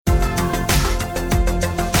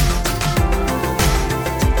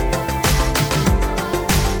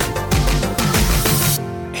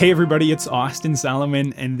Hey everybody, it's Austin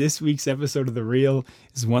Solomon, and this week's episode of The Real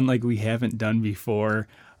is one like we haven't done before.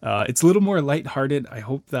 It's a little more lighthearted. I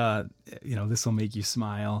hope that this will make you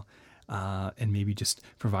smile and maybe just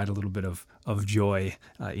provide a little bit of joy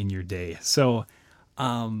in your day. So,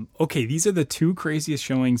 okay, these are the two craziest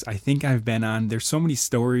showings I think I've been on. There's so many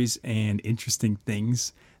stories and interesting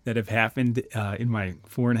things that have happened in my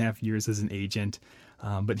 4.5 years as an agent,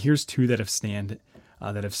 but here's two that have stood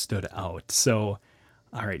out. So.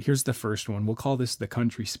 All right, here's the first one. We'll call this the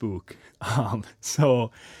country spook.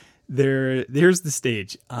 So there's the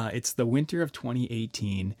stage. It's the winter of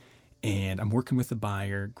 2018, and I'm working with a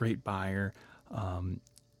buyer, great buyer,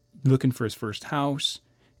 looking for his first house.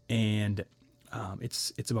 And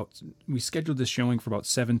it's about, we scheduled this showing for about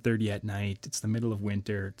 7:30 at night. It's the middle of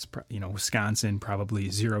winter. It's Wisconsin, probably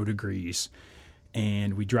 0 degrees,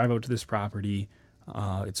 and we drive out to this property.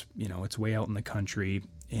 It's way out in the country,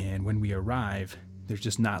 and when we arrive,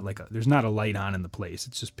 there's not a light on in the place.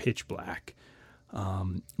 It's just pitch black.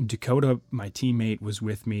 Dakota, my teammate, was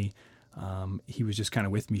with me. He was just kind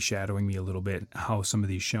of with me, shadowing me a little bit how some of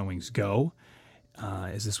these showings go.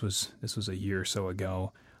 As this was a year or so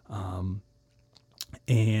ago,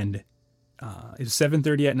 and it's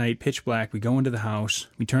 7:30 at night, pitch black. We go into the house,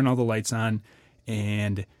 we turn all the lights on,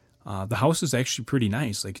 and the house is actually pretty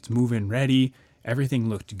nice. Like, it's move-in ready. Everything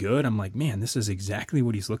looked good. I'm like, man, this is exactly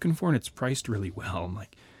what he's looking for, and it's priced really well. I'm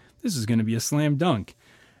like, this is going to be a slam dunk.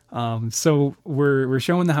 So we're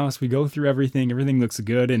showing the house. We go through everything. Everything looks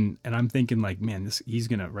good, and I'm thinking, like, man, he's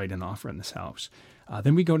going to write an offer on this house.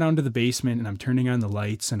 Then we go down to the basement, and I'm turning on the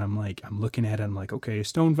lights, and I'm looking at it. I'm like, okay,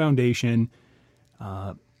 stone foundation,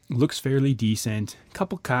 looks fairly decent. A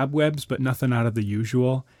couple cobwebs, but nothing out of the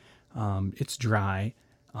usual. It's dry.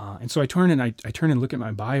 And so I turn and look at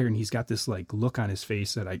my buyer, and he's got this like look on his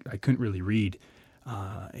face that I couldn't really read.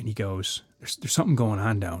 And he goes, there's something going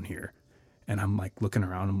on down here. And I'm like looking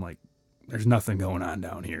around. I'm like, there's nothing going on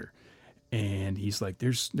down here. And he's like,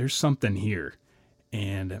 there's something here.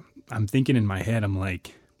 And I'm thinking in my head, I'm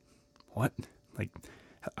like, what? Like,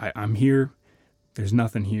 I'm here. There's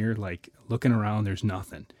nothing here. Like, looking around, there's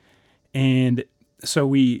nothing. And so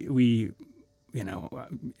we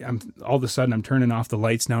I'm all of a sudden I'm turning off the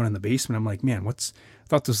lights down in the basement. I'm like, man, I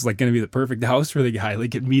thought this was like going to be the perfect house for the guy.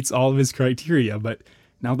 Like, it meets all of his criteria, but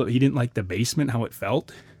now that he didn't like the basement, how it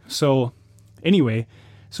felt. So anyway,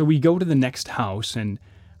 so we go to the next house, and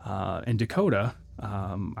Dakota,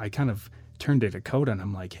 I kind of turned to Dakota, and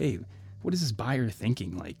I'm like, hey, what is this buyer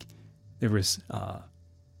thinking? Like, there was,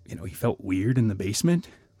 he felt weird in the basement.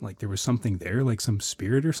 Like, there was something there, like some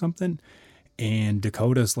spirit or something. And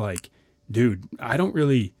Dakota's like, dude, I'm not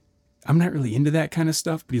really into that kind of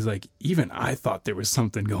stuff. But he's like, even I thought there was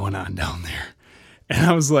something going on down there. And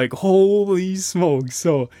I was like, holy smokes.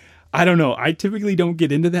 So I don't know. I typically don't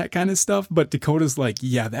get into that kind of stuff. But Dakota's like,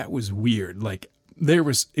 yeah, that was weird. Like, it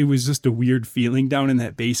was just a weird feeling down in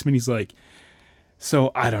that basement. He's like,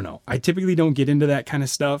 so I don't know. I typically don't get into that kind of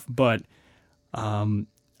stuff. But I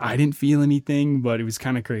didn't feel anything. But it was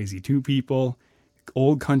kind of crazy. 2 people,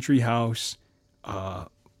 old country house, I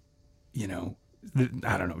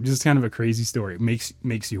don't know, just kind of a crazy story. It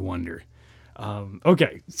makes you wonder.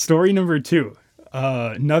 Okay, story number 2.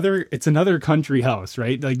 It's another country house,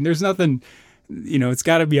 right? Like, there's nothing, it's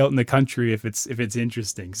got to be out in the country if it's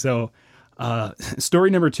interesting. So, story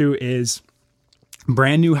number 2 is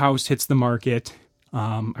brand new house hits the market.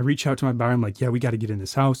 I reach out to my buyer. I'm like, yeah, we got to get in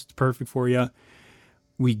this house. It's perfect for you.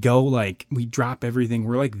 We go, we drop everything.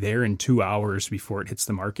 We're like there in 2 hours before it hits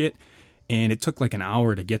the market. And it took like an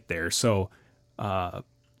hour to get there. So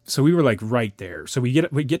we were like right there. So we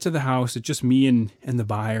get to the house. It's just me and the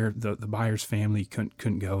buyer. The buyer's family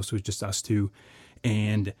couldn't go. So it was just us 2.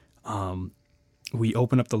 And we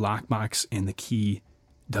open up the lockbox, and the key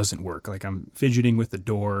doesn't work. Like, I'm fidgeting with the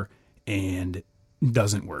door, and it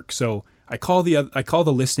doesn't work. So I call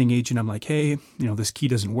the listing agent. I'm like, hey, this key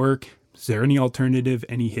doesn't work. Is there any alternative?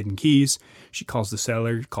 Any hidden keys? She calls the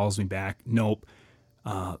seller, calls me back. Nope.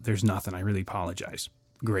 There's nothing. I really apologize.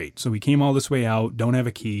 Great. So we came all this way out, don't have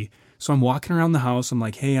a key. So I'm walking around the house. I'm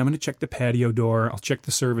like, hey, I'm going to check the patio door. I'll check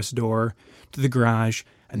the service door to the garage.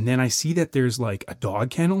 And then I see that there's like a dog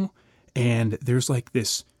kennel, and there's like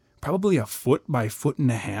this probably a 1.5 by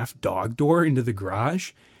 1.5 dog door into the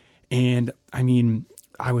garage. And I mean,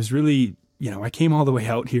 I was really, I came all the way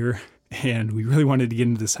out here, and we really wanted to get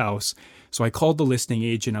into this house. So I called the listing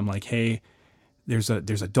agent. I'm like, hey, there's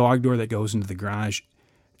a dog door that goes into the garage.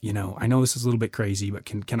 I know this is a little bit crazy, but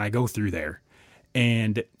can I go through there?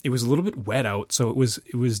 And it was a little bit wet out. So it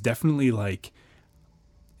was definitely like,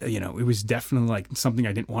 it was definitely like something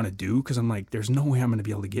I didn't want to do, because I'm like, there's no way I'm going to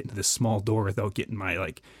be able to get into this small door without getting my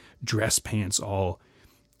like dress pants all,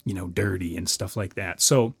 dirty and stuff like that.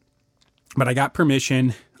 So, but I got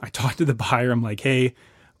permission. I talked to the buyer. I'm like, hey,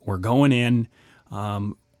 we're going in.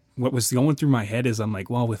 What was going through my head is I'm like,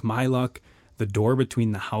 well, with my luck, the door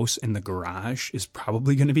between the house and the garage is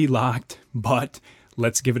probably going to be locked, but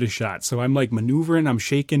let's give it a shot. So I'm like maneuvering, I'm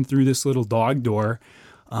shaking through this little dog door.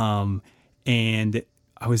 And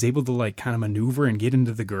I was able to like kind of maneuver and get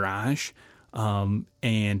into the garage.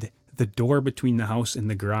 And the door between the house and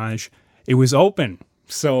the garage, it was open.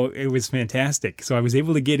 So it was fantastic. So I was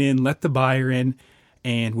able to get in, let the buyer in.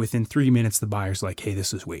 And within 3 minutes, the buyer's like, hey,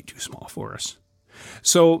 this is way too small for us.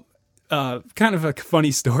 So, kind of a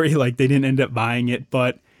funny story, like they didn't end up buying it,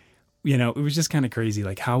 but it was just kind of crazy,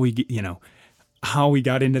 like how we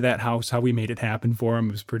got into that house, how we made it happen for them.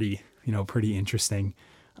 It was pretty interesting.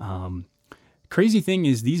 Crazy thing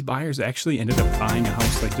is these buyers actually ended up buying a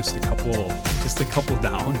house like just a couple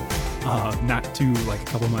down, not too like a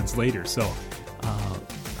couple months later. So,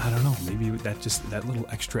 I don't know, maybe that little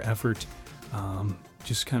extra effort,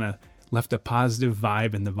 just kind of left a positive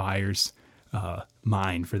vibe in the buyers'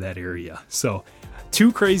 mind for that area. So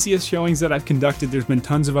 2 craziest showings that I've conducted. There's been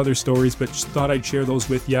tons of other stories, but just thought I'd share those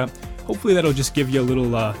with you. Hopefully that'll just give you a little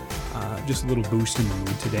boost in the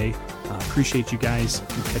mood today. Appreciate you guys.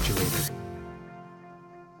 We'll catch you later.